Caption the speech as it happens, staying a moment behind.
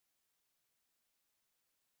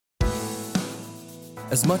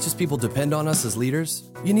As much as people depend on us as leaders,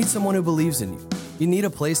 you need someone who believes in you. You need a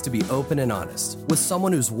place to be open and honest with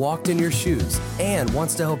someone who's walked in your shoes and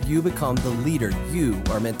wants to help you become the leader you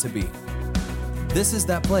are meant to be. This is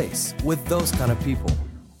that place with those kind of people.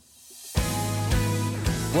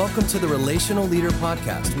 Welcome to the Relational Leader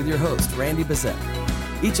Podcast with your host, Randy Bezet.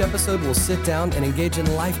 Each episode will sit down and engage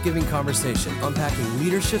in life-giving conversation, unpacking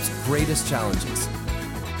leadership's greatest challenges.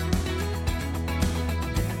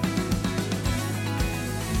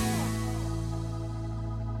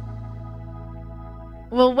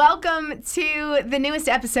 Well, welcome to the newest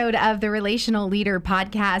episode of the Relational Leader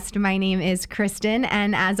Podcast. My name is Kristen,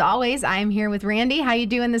 and as always, I'm here with Randy. How you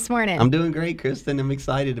doing this morning? I'm doing great, Kristen. I'm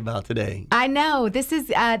excited about today. I know this is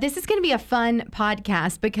going to be a fun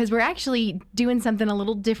podcast because we're actually doing something a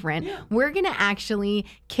little different. Yeah. We're going to actually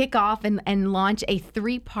kick off and launch a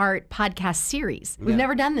 3-part podcast series. We've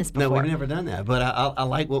never done this before. No, we've never done that, but I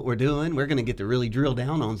like what we're doing. We're going to get to really drill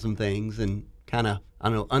down on some things and kind of,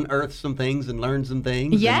 unearth some things and learn some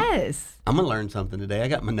things. Yes. I'm going to learn something today. I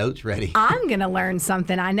got my notes ready. I'm going to learn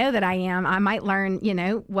something. I know that I am. I might learn,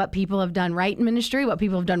 what people have done right in ministry, what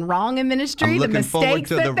people have done wrong in ministry, the mistakes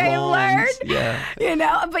that they've learned.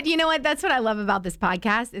 Yeah. But you know what? That's what I love about this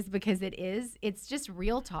podcast is because it's just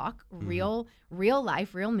real talk, real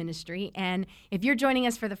life, real ministry. And if you're joining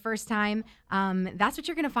us for the first time, that's what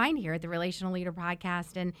you're going to find here at the Relational Leader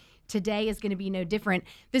Podcast. And today is going to be no different.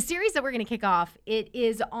 The series that we're going to kick off, it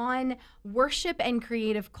is on worship and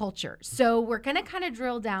creative culture. So we're going to kind of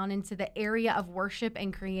drill down into the area of worship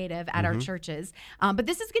and creative at our churches. But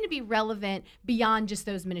this is going to be relevant beyond just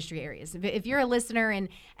those ministry areas. If you're a listener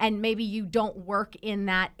and maybe you don't work in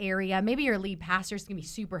that area, maybe you're a lead pastor, it's going to be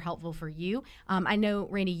super helpful for you. I know,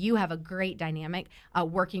 Randy, you have a great dynamic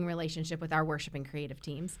working relationship with our worship and creative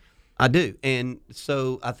teams. I do. And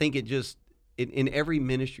so I think it just, in every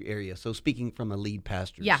ministry area, so speaking from a lead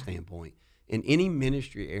pastor standpoint, in any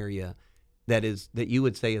ministry area that you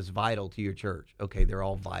would say is vital to your church, okay, they're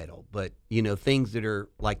all vital, but things that are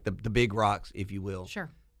like the big rocks, if you will.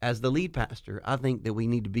 Sure. As the lead pastor, I think that we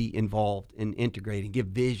need to be involved and integrate and give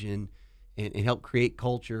vision and help create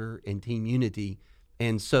culture and team unity.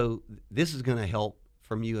 And so this is going to help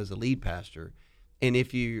from you as a lead pastor. And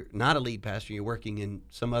if you're not a lead pastor, you're working in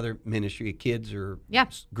some other ministry, kids or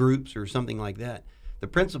groups or something like that, the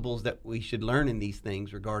principles that we should learn in these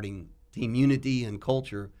things regarding team unity and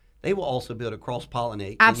culture, they will also be able to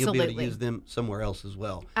cross-pollinate. Absolutely. And you'll be able to use them somewhere else as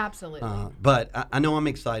well. Absolutely. But I know I'm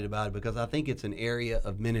excited about it because I think it's an area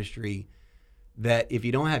of ministry that if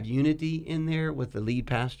you don't have unity in there with the lead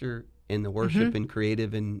pastor and the worship and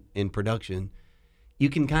creative and production, you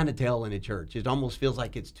can kind of tell in a church. It almost feels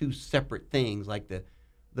like it's two separate things. Like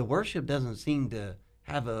the worship doesn't seem to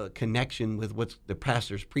have a connection with what the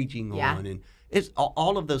pastor's preaching on. And it's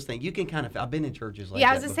all of those things. You can kind of, I've been in churches like that.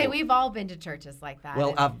 Yeah, I was going to say, we've all been to churches like that.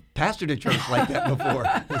 Well, I've pastored a church like that before.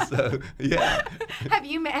 So, yeah. Have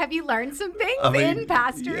you learned some things in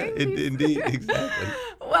pastoring? Yeah, indeed, exactly.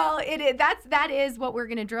 Well, that is what we're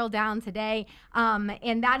going to drill down today,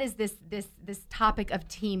 and that is this topic of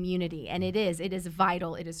team unity, and it is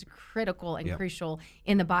vital, it is critical and crucial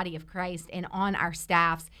in the body of Christ and on our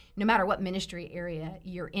staffs, no matter what ministry area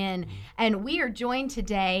you're in. And we are joined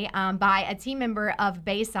today by a team member of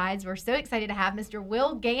Baysides. We're so excited to have Mr.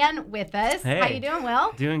 Will Gann with us. Hey. How you doing,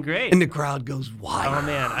 Will? Doing great. And the crowd goes wild. Oh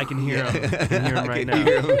man, I can hear him. I can hear him right now.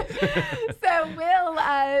 So Will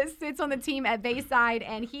sits on the team at Bayside,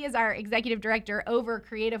 and he is our executive director over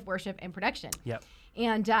creative worship and production. Yep.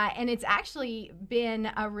 And it's actually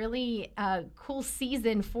been a really cool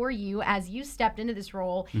season for you as you stepped into this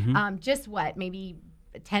role. Just maybe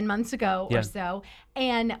 10 months ago or so.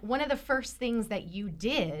 And one of the first things that you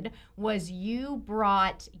did was you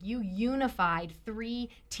unified 3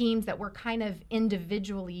 teams that were kind of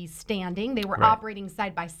individually standing. They were operating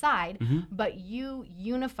side by side, but you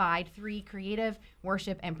unified 3 creative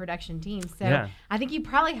worship and production teams. So I think you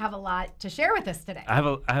probably have a lot to share with us today. I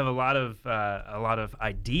have a lot of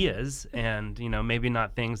ideas, and maybe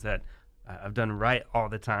not things that I've done right all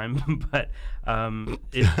the time, but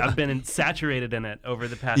I've been saturated in it over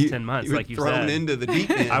the past 10 months, like you said. Thrown into the deep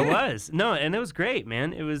end. I was. No, and it was great,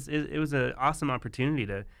 man. It was an awesome opportunity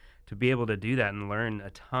to be able to do that and learn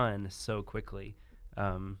a ton so quickly.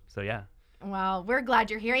 So yeah. Well, we're glad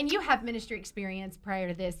you're here. And you have ministry experience prior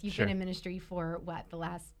to this. You've Sure. been in ministry for the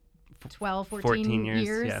last 12, 14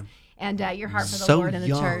 years, yeah. And your heart for the so Lord and the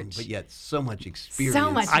young, church. but yet so much experience. So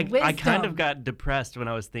much I wisdom. kind of got depressed when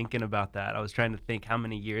I was thinking about that. I was trying to think how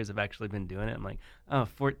many years I've actually been doing it. I'm like,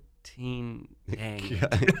 Dang. Yeah.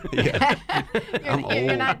 You're,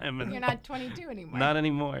 you're not, I'm you're not 22 anymore. Not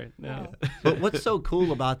anymore. No. But what's so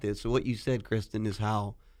cool about this, so what you said, Kristen, is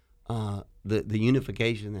how the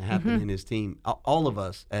unification that happened in his team. All of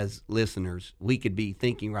us as listeners, we could be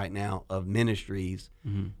thinking right now of ministries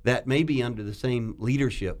that may be under the same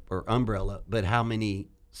leadership or umbrella, but how many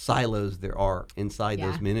silos there are inside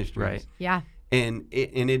Yeah. those ministries. Right. Yeah. And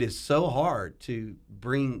it is so hard to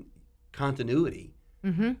bring continuity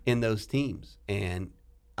in those teams. And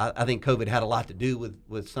I think COVID had a lot to do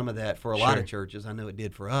with some of that for a lot of churches. I know it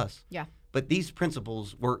did for us. Yeah. But these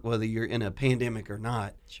principles work whether you're in a pandemic or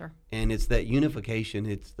not. Sure. And it's that unification,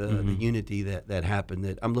 it's the unity that happened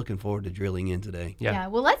that I'm looking forward to drilling in today. Yeah.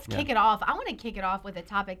 Well, let's kick it off. I want to kick it off with a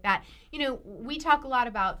topic that, we talk a lot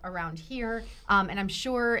about around here. And I'm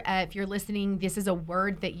sure if you're listening, this is a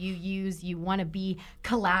word that you use. You want to be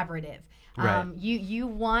collaborative. Right. You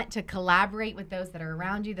want to collaborate with those that are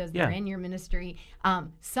around you, those that are in your ministry.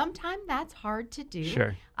 Sometimes that's hard to do.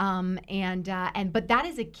 Sure. But that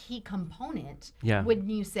is a key component, wouldn't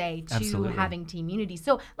you say, to Absolutely. having team unity.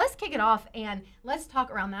 So let's kick it off and let's talk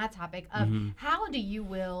around that topic of how do you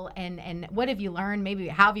will and what have you learned? Maybe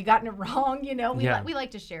how have you gotten it wrong? We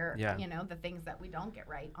like to share, the things that we don't get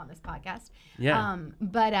right on this podcast. Yeah.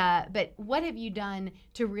 But what have you done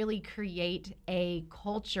to really create a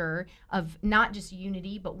culture of not just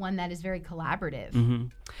unity, but one that is very collaborative?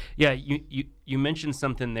 Yeah, you mentioned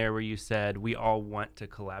something there where you said we all want to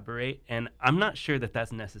collaborate, and I'm not sure that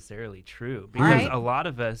that's necessarily true because Right. a lot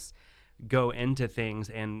of us go into things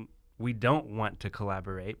and we don't want to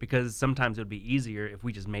collaborate because sometimes it would be easier if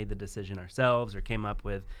we just made the decision ourselves or came up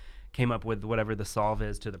with whatever the solve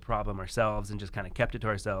is to the problem ourselves and just kind of kept it to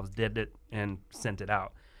ourselves, did it, and sent it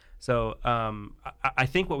out. So I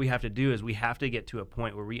think what we have to do is we have to get to a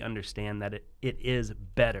point where we understand that it is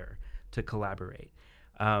better to collaborate.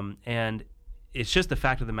 And it's just the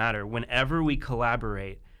fact of the matter. Whenever we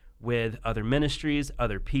collaborate with other ministries,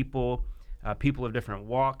 other people, people of different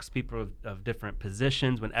walks, people of different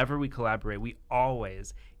positions, whenever we collaborate, we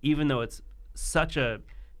always, even though it's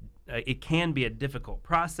it can be a difficult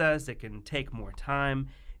process, it can take more time,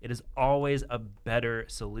 it is always a better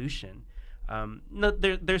solution.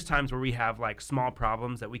 There's times where we have like small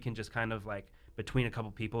problems that we can just kind of like between a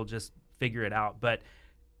couple people just figure it out. But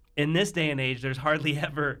in this day and age, there's hardly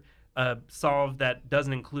ever a solve that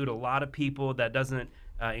doesn't include a lot of people, that doesn't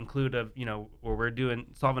include where we're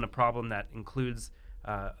solving a problem that includes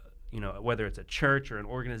whether it's a church or an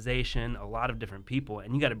organization, a lot of different people,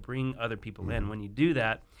 and you got to bring other people in. When you do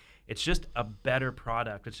that, it's just a better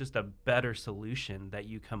product. It's just a better solution that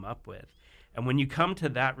you come up with. And when you come to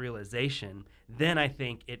that realization, then I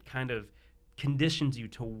think it kind of conditions you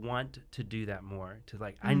to want to do that more, to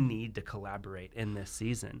like, I need to collaborate in this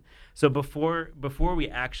season. So before we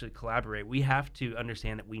actually collaborate, we have to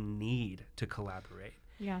understand that we need to collaborate.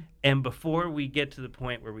 Yeah. And before we get to the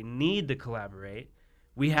point where we need to collaborate,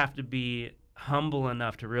 we have to be humble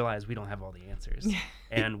enough to realize we don't have all the answers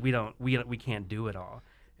and we can't do it all.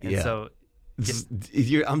 And so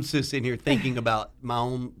I'm just sitting here thinking about my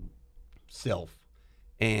own self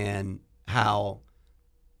and how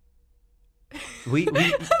we I'm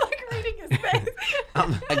like reading his face.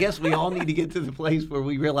 I guess we all need to get to the place where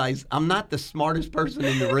we realize I'm not the smartest person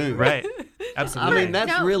in the room. Right. Absolutely. I mean, that's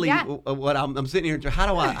No, really yeah. what I'm sitting here. How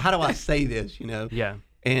do I say this? Yeah.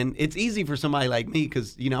 And it's easy for somebody like me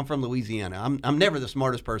because I'm from Louisiana. I'm never the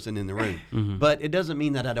smartest person in the room, but it doesn't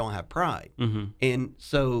mean that I don't have pride. And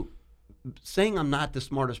so, saying I'm not the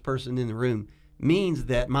smartest person in the room means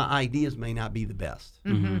that my ideas may not be the best.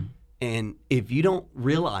 And if you don't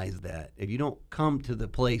realize that, if you don't come to the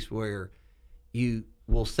place where you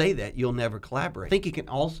will say that, you'll never collaborate. I think it can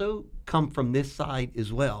also come from this side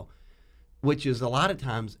as well, which is a lot of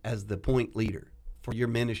times as the point leader for your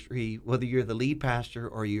ministry, whether you're the lead pastor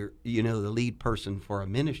or you're the lead person for a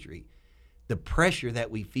ministry, the pressure that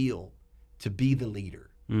we feel to be the leader.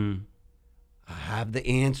 I have the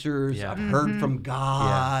answers. Yeah. I've heard from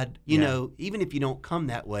God. Even if you don't come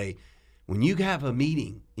that way, when you have a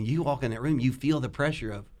meeting and you walk in that room, you feel the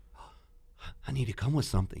pressure of, I need to come with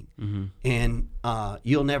something. And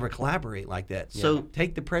you'll never collaborate like that. So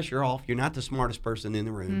take the pressure off. You're not the smartest person in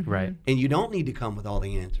the room. Right. And you don't need to come with all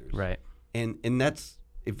the answers. Right. And that's,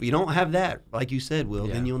 if you don't have that, like you said, Will,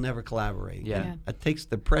 then you'll never collaborate. Yeah. And it takes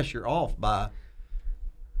the pressure off by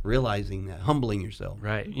realizing that, humbling yourself.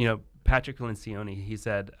 Right. Patrick Lencioni, he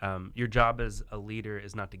said, your job as a leader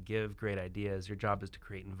is not to give great ideas. Your job is to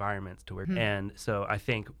create environments to work. And so I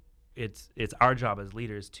think it's our job as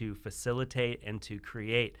leaders to facilitate and to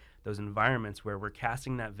create those environments where we're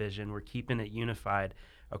casting that vision, we're keeping it unified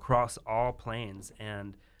across all planes.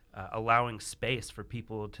 And allowing space for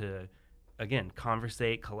people to, again,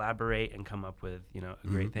 conversate, collaborate, and come up with, a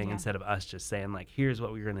great thing instead of us just saying like, here's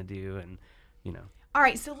what we're going to do. And, All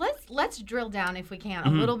right, so let's drill down, if we can, a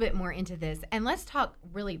little bit more into this, and let's talk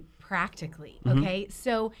really practically. Okay,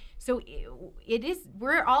 so it is,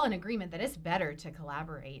 we're all in agreement that it's better to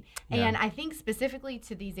collaborate, and I think specifically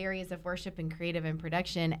to these areas of worship and creative and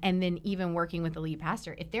production, and then even working with the lead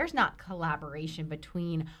pastor, if there's not collaboration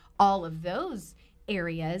between all of those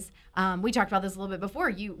areas. We talked about this a little bit before.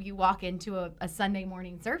 You walk into a Sunday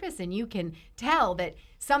morning service and you can tell that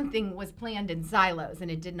something was planned in silos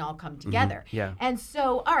and it didn't all come together. Yeah. And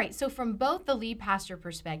so, all right, so from both the lead pastor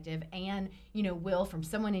perspective and, Will, from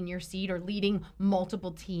someone in your seat or leading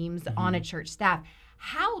multiple teams on a church staff,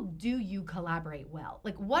 how do you collaborate well?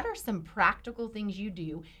 Like, what are some practical things you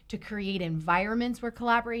do to create environments where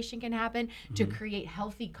collaboration can happen, to create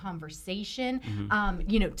healthy conversation,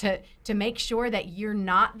 to make sure that you're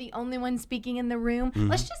not the only one speaking in the room?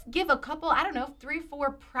 Let's just give a couple,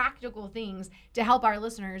 3-4 practical things to help our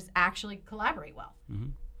listeners actually collaborate well.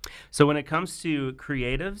 So when it comes to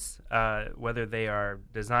creatives, whether they are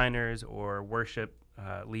designers or worship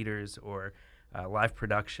leaders or live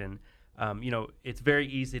production, it's very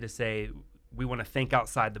easy to say we want to think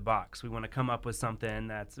outside the box. We want to come up with something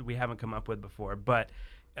that we haven't come up with before. But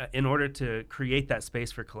in order to create that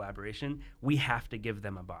space for collaboration, we have to give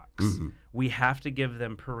them a box. We have to give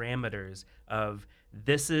them parameters of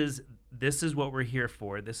this is what we're here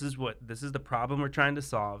for. This is the problem we're trying to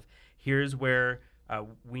solve. Here's where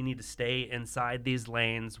we need to stay inside these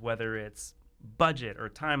lanes, whether it's budget or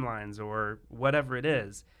timelines or whatever it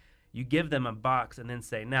is. You give them a box and then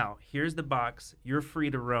say, now, here's the box. You're free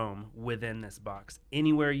to roam within this box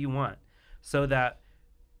anywhere you want, so that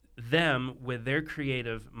them, with their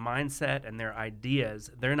creative mindset and their ideas,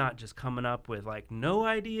 they're not just coming up with like, no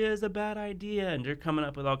idea is a bad idea, and they're coming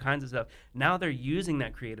up with all kinds of stuff. Now they're using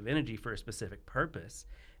that creative energy for a specific purpose,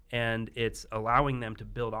 and it's allowing them to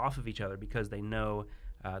build off of each other because they know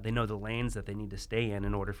the lanes that they need to stay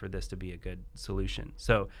in order for this to be a good solution.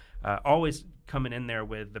 So always coming in there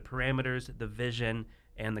with the parameters, the vision,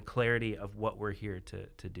 and the clarity of what we're here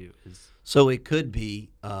to do. So it could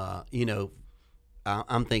be,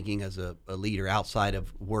 I'm thinking as a leader outside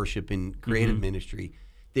of worship and creative ministry,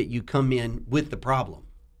 that you come in with the problem.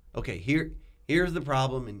 Okay, here's the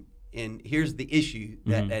problem, and here's the issue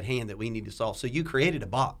that at hand that we need to solve. So you created a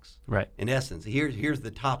box, right? In essence, here's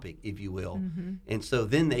the topic, if you will, and so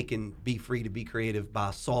then they can be free to be creative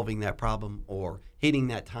by solving that problem or hitting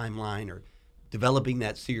that timeline or developing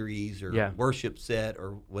that series or worship set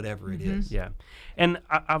or whatever it is. Yeah, and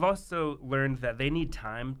I've also learned that they need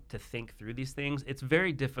time to think through these things. It's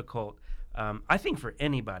very difficult. I think for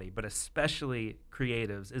anybody, but especially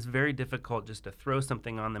creatives, it's very difficult just to throw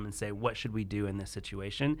something on them and say, what should we do in this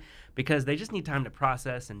situation? Because they just need time to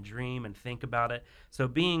process and dream and think about it. So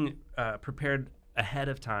being prepared ahead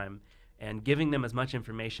of time and giving them as much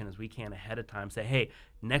information as we can ahead of time. Say, hey,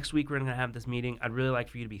 next week we're going to have this meeting. I'd really like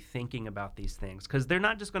for you to be thinking about these things. Because they're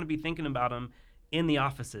not just going to be thinking about them in the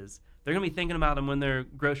offices. They're going to be thinking about them when they're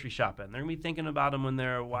grocery shopping. They're going to be thinking about them when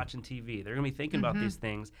they're watching TV. They're going to be thinking about these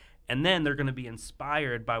things. And then they're going to be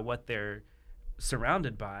inspired by what they're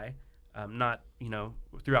surrounded by, not,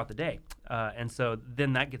 throughout the day. And so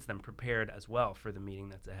then that gets them prepared as well for the meeting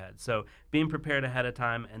that's ahead. So being prepared ahead of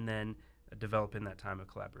time and then developing that time of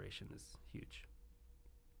collaboration is huge.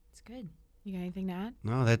 It's good. You got anything to add?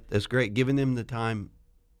 No, that's great. Giving them the time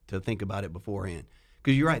to think about it beforehand.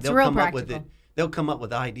 Because you're right, It's they'll real come practical. up with it. They'll come up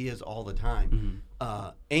with ideas all the time,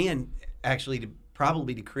 and actually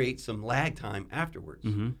probably to create some lag time afterwards,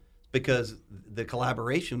 because the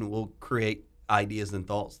collaboration will create ideas and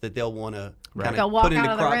thoughts that they'll want to kind They'll of walk put in out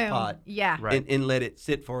the of the crock room. pot Yeah. and let it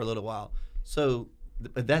sit for a little while. So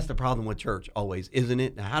that's the problem with church always, isn't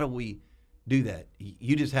it? How do we do that?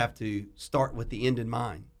 You just have to start with the end in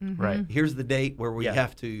mind. Right. Here's the date where we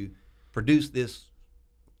have to produce this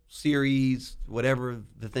series, whatever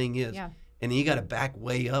the thing is. Yeah. And then you got to back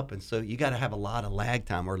way up. And so you got to have a lot of lag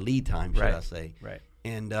time or lead time, should I say. Right.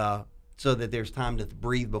 And so that there's time to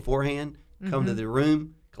breathe beforehand, come to the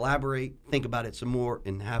room, collaborate, think about it some more,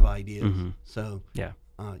 and have ideas. So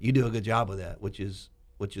you do a good job with that, which is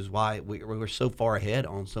why we're so far ahead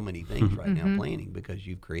on so many things right now planning, because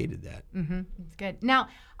you've created that. It's good. Now,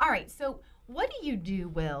 all right, so what do you do,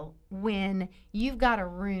 Will, when you've got a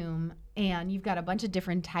room and you've got a bunch of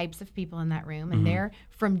different types of people in that room and they're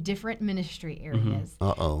from different ministry areas?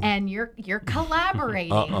 And you're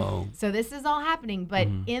collaborating. So this is all happening, but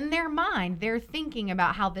in their mind, they're thinking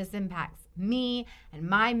about how this impacts me and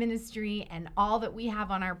my ministry and all that we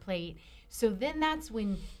have on our plate. So then that's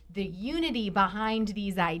when the unity behind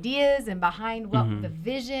these ideas and behind what the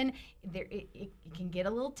vision, it can get a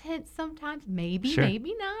little tense sometimes, maybe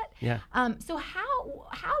not. Yeah. So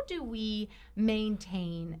how do we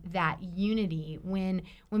maintain that unity when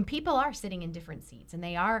people are sitting in different seats and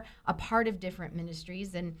they are a part of different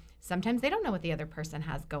ministries, and sometimes they don't know what the other person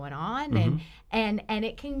has going on, and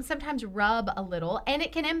it can sometimes rub a little, and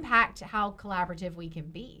it can impact how collaborative we can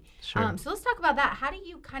be. Sure. So let's talk about that. How do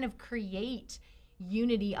you kind of create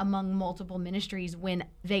unity among multiple ministries when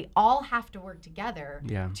they all have to work together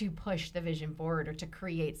to push the vision forward or to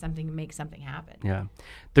create something, to make something happen? Yeah.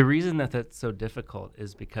 The reason that that's so difficult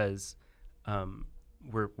is because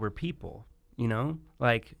we're people, you know?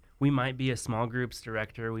 Like, we might be a small groups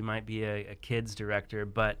director, we might be a kids director,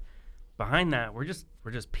 but behind that, we're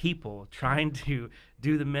just people trying to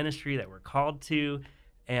do the ministry that we're called to,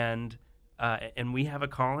 and we have a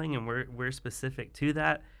calling, and we're specific to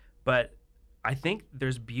that. But I think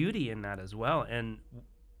there's beauty in that as well. And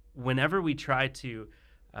whenever we try to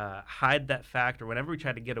hide that fact, or whenever we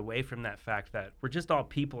try to get away from that fact that we're just all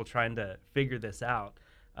people trying to figure this out,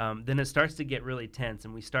 then it starts to get really tense,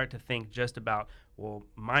 and we start to think just about, well,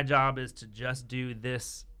 my job is to just do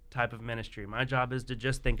this type of ministry. My job is to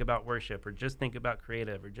just think about worship, or just think about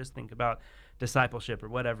creative, or just think about discipleship, or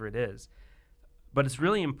whatever it is. But it's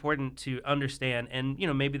really important to understand, and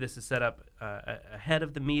maybe this is set up ahead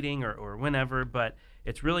of the meeting or whenever, but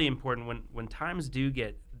it's really important when times do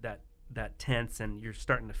get that tense and you're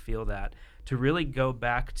starting to feel that, to really go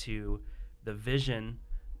back to the vision,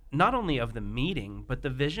 not only of the meeting, but the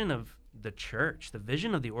vision of the church, the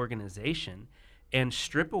vision of the organization, and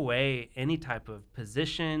strip away any type of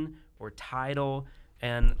position or title.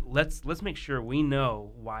 And let's make sure we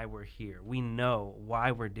know why we're here. We know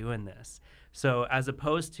why we're doing this. So as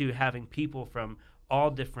opposed to having people from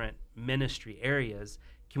all different ministry areas,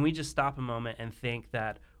 can we just stop a moment and think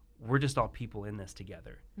that we're just all people in this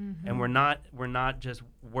together? And we're not just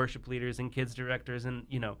worship leaders and kids directors, and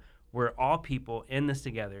we're all people in this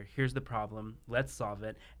together. Here's the problem. Let's solve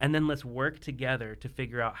it. And then let's work together to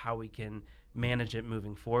figure out how we can manage it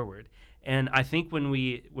moving forward. And I think when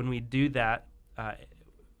we do that,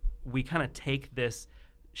 we kind of take this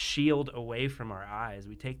shield away from our eyes.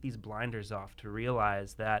 We take these blinders off to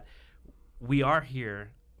realize that we are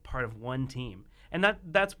here part of one team. And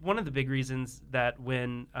that's one of the big reasons that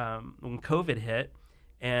when COVID hit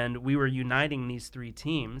and we were uniting these three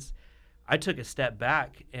teams, I took a step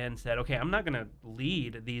back and said, okay, I'm not going to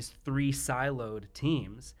lead these three siloed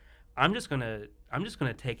teams. I'm just going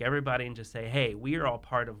to take everybody and just say, hey, we are all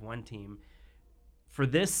part of one team. For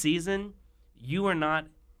this season, you are not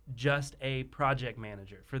just a project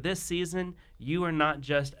manager. For this season, you are not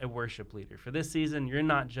just a worship leader. For this season, you're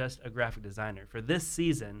not just a graphic designer. For this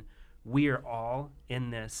season, we are all in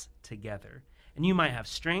this together. And you might have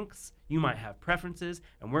strengths, you might have preferences,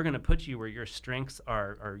 and we're going to put you where your strengths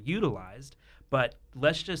are utilized. But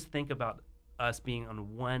let's just think about us being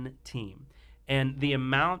on one team. And the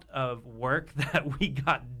amount of work that we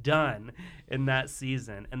got done in that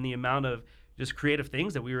season, and the amount of just creative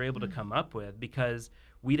things that we were able to come up with, because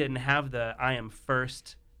we didn't have I am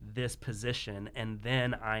first this position and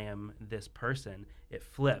then I am this person. It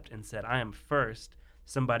flipped and said, I am first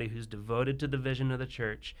somebody who's devoted to the vision of the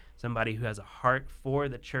church, somebody who has a heart for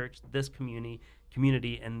the church, this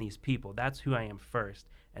community, and these people. That's who I am first,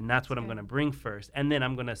 and that's what I'm going to bring first. And then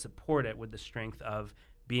I'm going to support it with the strength of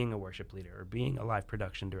being a worship leader or being a live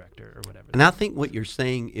production director or whatever. And I think what you're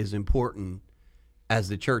saying is important as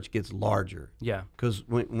the church gets larger. Yeah. Because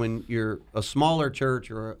when you're a smaller church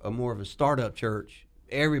or a more of a startup church,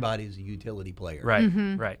 everybody's a utility player. Right,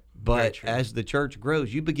 right. But as the church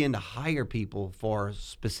grows, you begin to hire people for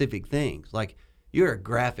specific things. Like, you're a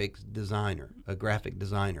graphic designer. And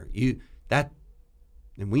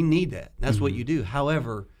we need that. That's what you do.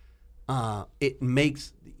 However, it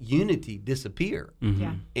makes unity disappear.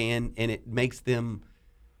 Yeah. And it makes them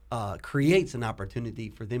creates an opportunity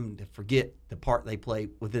for them to forget the part they play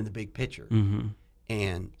within the big picture.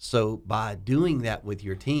 And so by doing that with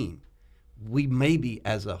your team, we maybe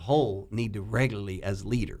as a whole need to regularly, as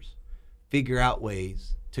leaders, figure out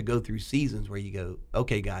ways to go through seasons where you go,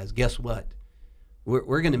 okay, guys, guess what?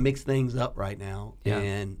 We're going to mix things up right now. Yeah.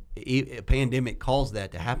 And a pandemic caused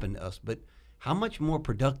that to happen to us. But how much more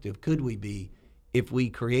productive could we be if we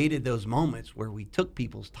created those moments where we took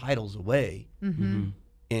people's titles away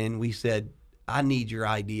and we said, I need your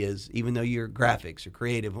ideas, even though you're graphics or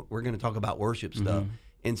creative, we're going to talk about worship stuff.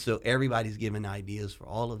 And so everybody's giving ideas for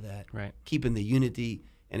all of that, right? Keeping the unity,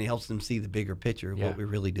 and it helps them see the bigger picture of what we're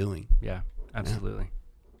really doing. Yeah, absolutely.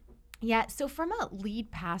 Yeah, so from a lead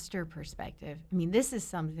pastor perspective, I mean, this is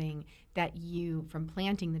something that you, from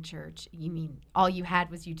planting the church, you mean all you had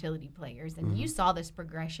was utility players, and you saw this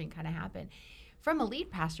progression kind of happen. From a lead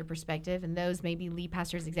pastor perspective, and those maybe lead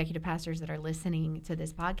pastors, executive pastors that are listening to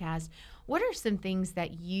this podcast, what are some things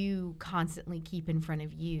that you constantly keep in front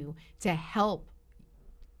of you to help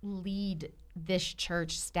lead this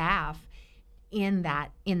church staff in that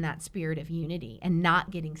spirit of unity and not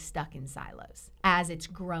getting stuck in silos as it's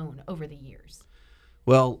grown over the years?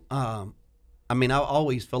 Well, I mean, I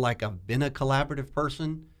always feel like I've been a collaborative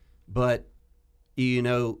person, but you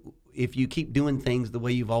know, if you keep doing things the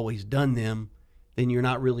way you've always done them, then you're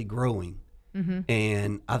not really growing.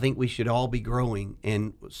 And I think we should all be growing.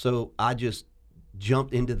 And so I just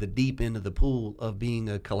jumped into the deep end of the pool of being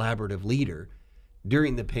a collaborative leader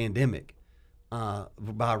during the pandemic by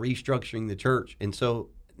restructuring the church. And so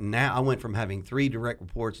now I went from having 3 direct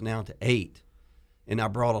reports now to 8. And I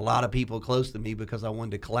brought a lot of people close to me because I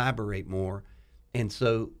wanted to collaborate more. And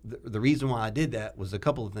so the reason why I did that was a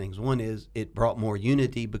couple of things. One is it brought more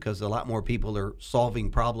unity because a lot more people are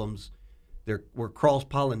solving problems. We're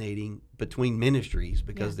cross-pollinating between ministries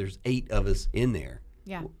because there's 8 of us in there.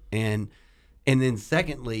 Yeah. And then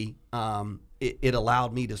secondly, it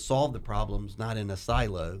allowed me to solve the problems not in a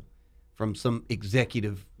silo from some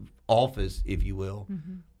executive office, if you will.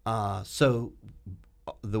 So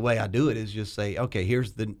the way I do it is just say, okay,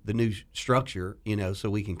 here's the new structure, you know, so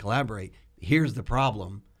we can collaborate. Here's the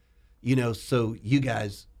problem, you know, so you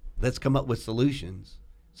guys, let's come up with solutions.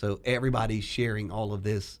 So everybody's sharing all of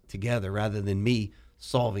this together rather than me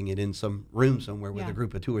solving it in some room somewhere with a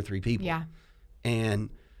group of 2 or 3 people. Yeah. And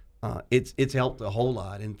it's helped a whole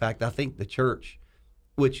lot. In fact, I think the church,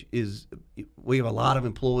 which is, we have a lot of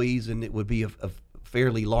employees and it would be a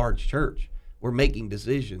fairly large church, we're making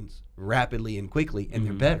decisions rapidly and quickly, and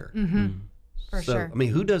they're better. For So, sure. I mean,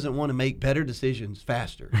 who doesn't want to make better decisions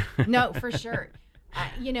faster? No, for sure.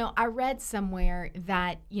 You know, I read somewhere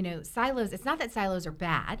that, you know, silos, it's not that silos are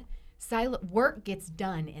bad. Work gets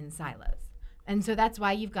done in silos. And so that's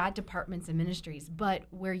why you've got departments and ministries. But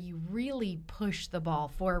where you really push the ball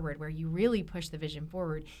forward, where you really push the vision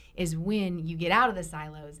forward, is when you get out of the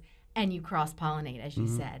silos and you cross-pollinate, as you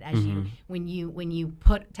said, as when you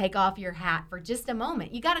take off your hat for just a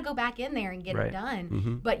moment. You got to go back in there and get it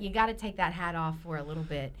done, but you got to take that hat off for a little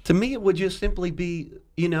bit. To me, it would just simply be,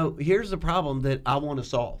 you know, here's the problem that I want to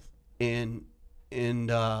solve, and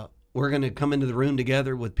we're going to come into the room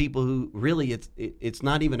together with people who really it's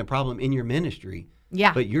not even a problem in your ministry,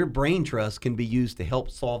 but your brain trust can be used to help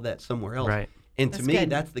solve that somewhere else. Right. And to That's me, good.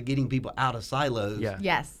 that's the getting people out of silos. Yeah.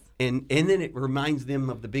 Yes. And then it reminds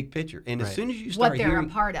them of the big picture. And as soon as you start What they're hearing,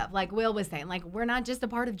 a part of, like Will was saying, like we're not just a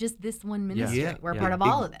part of just this one ministry. Yeah. We're a part of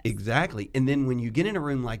all of this. Exactly. And then when you get in a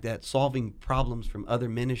room like that, solving problems from other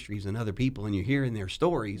ministries and other people, and you're hearing their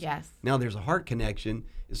stories, Yes. now there's a heart connection.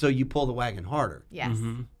 So you pull the wagon harder. Yes.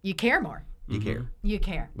 You care more. You care You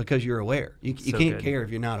care. because you're aware. You So can't good. care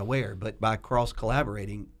if you're not aware, but by cross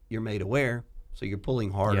collaborating, you're made aware. So you're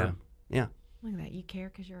pulling harder. Yeah. Look at that. You care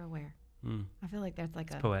because you're aware. I feel like that's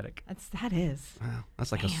like Poetic. that is. Wow.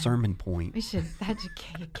 That's like Man. a sermon point. We should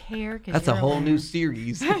care because That's a whole new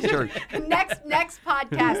series. Church. next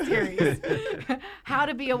podcast series. How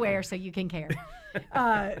to be aware so you can care.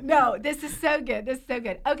 No, this is so good. This is so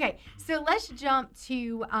good. Okay, so let's jump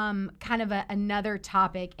to kind of another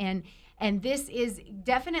topic, and this is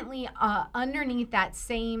definitely underneath that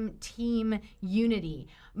same team unity.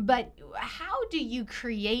 But how do you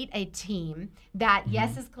create a team that,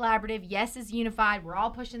 yes, is collaborative, yes, is unified, we're all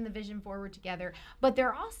pushing the vision forward together, but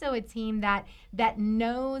they're also a team that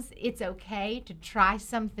knows it's okay to try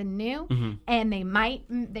something new, and they might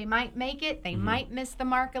make it, they might miss the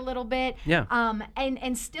mark a little bit,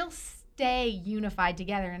 and still stay unified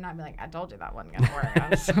together and not be like, I told you that wasn't going to work.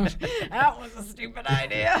 That was a stupid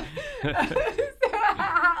idea.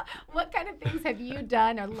 What kind of things have you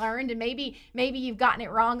done or learned? And maybe you've gotten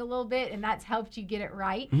it wrong a little bit and that's helped you get it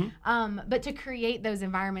right. But to create those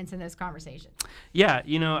environments and those conversations. Yeah,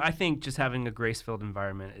 you know, I think just having a grace-filled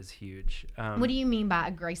environment is huge. What do you mean by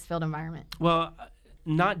a grace-filled environment? Well,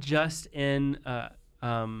 not just in,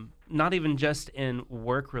 not even just in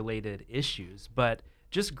work-related issues, but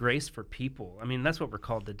just grace for people. I mean, that's what we're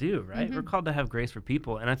called to do, right? We're called to have grace for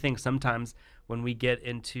people. And I think sometimes when we get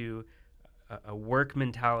into a work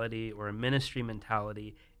mentality or a ministry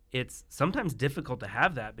mentality, it's sometimes difficult to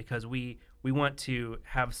have that because we want to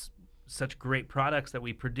have such great products that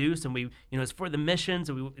we produce, and it's for the missions,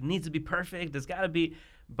 and it needs to be perfect. It's got to be.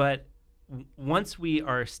 But once we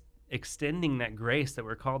are extending that grace that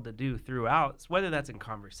we're called to do throughout, whether that's in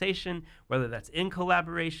conversation, whether that's in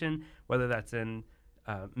collaboration, whether that's in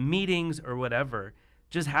meetings or whatever,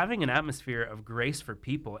 just having an atmosphere of grace for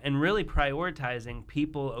people and really prioritizing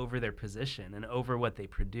people over their position and over what they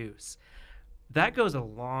produce. That goes a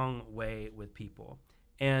long way with people.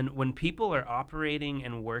 And when people are operating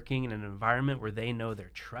and working in an environment where they know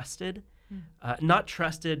they're trusted, not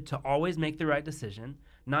trusted to always make the right decision,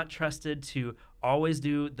 not trusted to always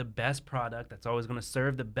do the best product that's always going to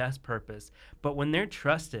serve the best purpose, but when they're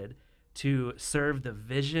trusted to serve the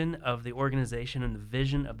vision of the organization and the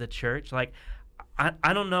vision of the church, like,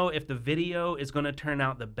 I don't know if the video is going to turn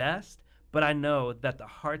out the best, but I know that the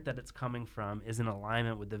heart that it's coming from is in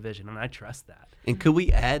alignment with the vision, and I trust that. And could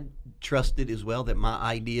we add trusted as well, that my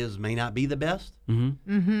ideas may not be the best?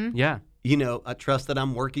 Yeah. You know, I trust that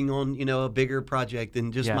I'm working on, you know, a bigger project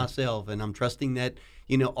than just myself, and I'm trusting that,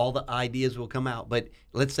 you know, all the ideas will come out. But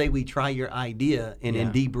let's say we try your idea, and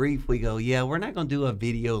in debrief we go, we're not going to do a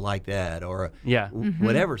video like that or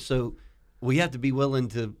whatever. So we have to be willing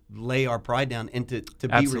to lay our pride down and to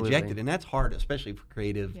be rejected. And that's hard, especially for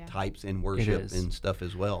creative types in worship and stuff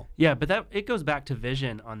as well. Yeah, but it goes back to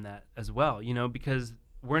vision on that as well, you know, because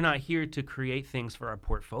we're not here to create things for our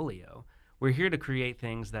portfolio. We're here to create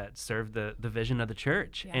things that serve the vision of the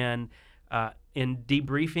church. And in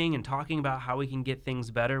debriefing and talking about how we can get things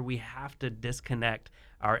better, we have to disconnect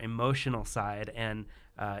our emotional side. And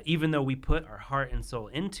even though we put our heart and soul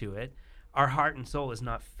into it, our heart and soul is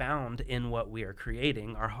not found in what we are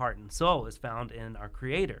creating. Our heart and soul is found in our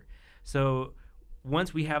Creator. So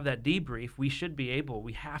once we have that debrief, we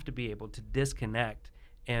have to be able to disconnect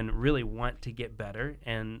and really want to get better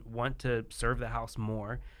and want to serve the house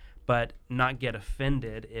more, but not get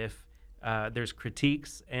offended if there's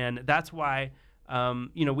critiques. And that's why,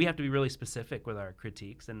 you know, we have to be really specific with our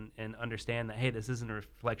critiques and understand that, hey, this isn't a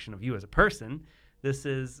reflection of you as a person. This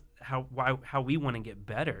is how we want to get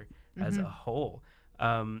better as a whole.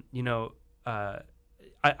 You know,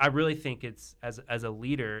 I really think it's, as a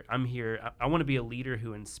leader, I'm here, I want to be a leader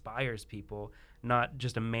who inspires people, not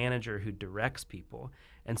just a manager who directs people.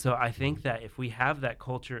 And so I think that if we have that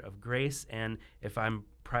culture of grace, and if I'm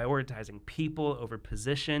prioritizing people over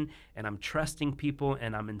position, and I'm trusting people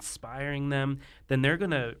and I'm inspiring them, then they're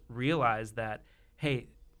going to realize that, hey,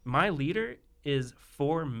 my leader is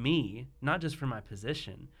for me, not just for my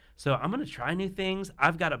position. So I'm going to try new things.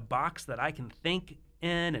 I've got a box that I can think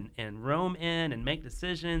in and roam in and make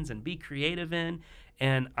decisions and be creative in.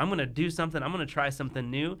 And I'm going to do something. I'm going to try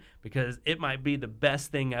something new because it might be the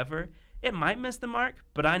best thing ever. It might miss the mark,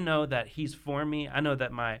 but I know that he's for me. I know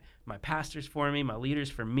that my pastor's for me, my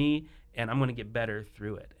leader's for me, and I'm going to get better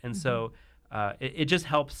through it. And so it just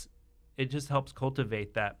helps. It just helps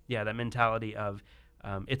cultivate that mentality of,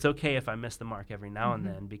 it's okay if I miss the mark every now and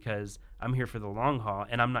then, because I'm here for the long haul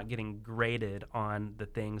and I'm not getting graded on the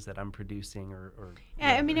things that I'm producing or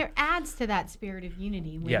yeah, I mean, it adds to that spirit of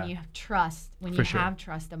unity when you have trust, when you have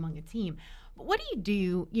trust among a team. But what do you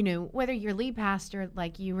do, you know, whether you're lead pastor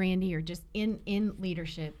like you, Randy, or just in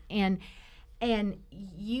leadership, and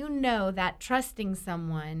you know that trusting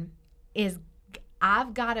someone is,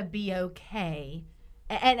 I've got to be okay.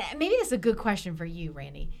 And maybe this is a good question for you,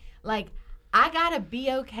 Randy. Like, I got to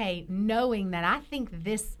be okay knowing that I think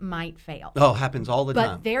this might fail. Oh, happens all the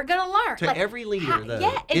time. But they're going to learn. To every leader, though.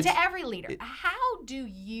 Yeah, and to every leader. How do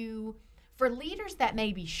you, for leaders that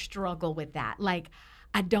maybe struggle with that, like,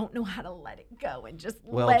 I don't know how to let it go and just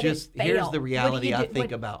let it fail. Here's the reality I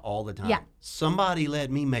think about all the time. Yeah. Somebody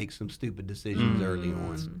let me make some stupid decisions early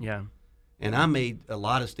on. Yeah. And I made a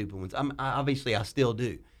lot of stupid ones. Obviously, I still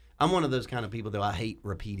do. I'm one of those kind of people, though, I hate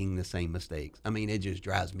repeating the same mistakes. I mean, it just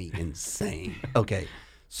drives me insane. Okay.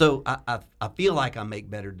 So I feel like I make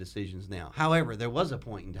better decisions now. However, there was a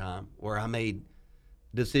point in time where I made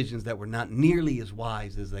decisions that were not nearly as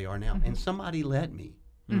wise as they are now. And somebody led me.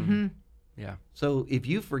 Yeah. So if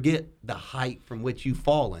you forget the height from which you've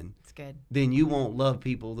fallen, it's good. Then you won't love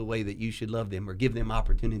people the way that you should love them or give them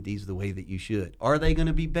opportunities the way that you should. Are they going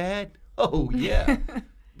to be bad? Oh, yeah.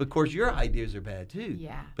 Of course, your ideas are bad too.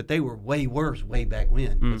 Yeah. But they were way worse way back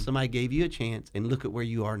when. But somebody gave you a chance, and look at where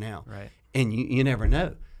you are now. Right. And you never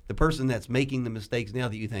know. The person that's making the mistakes now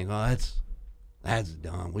that you think, oh, that's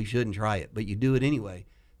dumb, we shouldn't try it, but you do it anyway.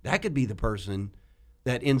 That could be the person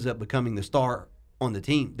that ends up becoming the star on the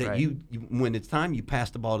team. That you when it's time, you pass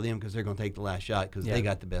the ball to them because they're going to take the last shot because they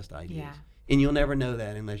got the best ideas. Yeah. And you'll never know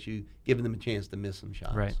that unless you give them a chance to miss some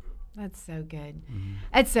shots. Right. That's so good.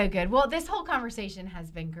 That's so good. Well, this whole conversation has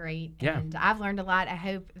been great, and I've learned a lot. I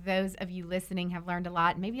hope those of you listening have learned a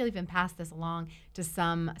lot. Maybe you'll even pass this along to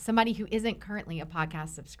somebody who isn't currently a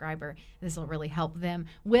podcast subscriber. This will really help them.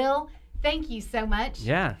 Will, thank you so much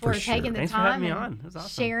for taking the Thanks time for having me on. It was awesome.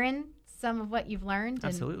 Sharing some of what you've learned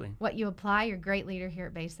Absolutely. and what you apply. You're a great leader here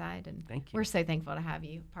at Bayside, and Thank you. we're so thankful to have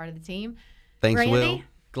you part of the team. Thanks, Randy? Will.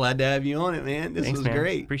 Glad to have you on it, man. This Thanks, was man.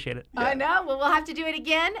 great. Appreciate it. I know. Well, we'll have to do it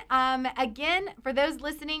again. Again, for those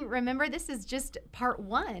listening, remember this is just part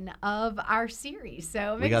 1 of our series.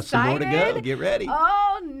 So I'm We got excited. some more to go. Get ready.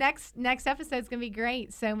 Oh, next episode's gonna be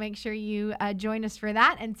great. So make sure you join us for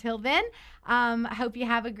that. Until then, I hope you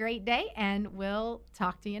have a great day, and we'll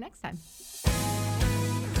talk to you next time.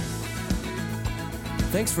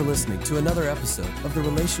 Thanks for listening to another episode of the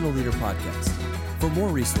Relational Leader Podcast. For more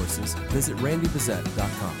resources, visit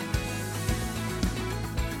randybezet.com.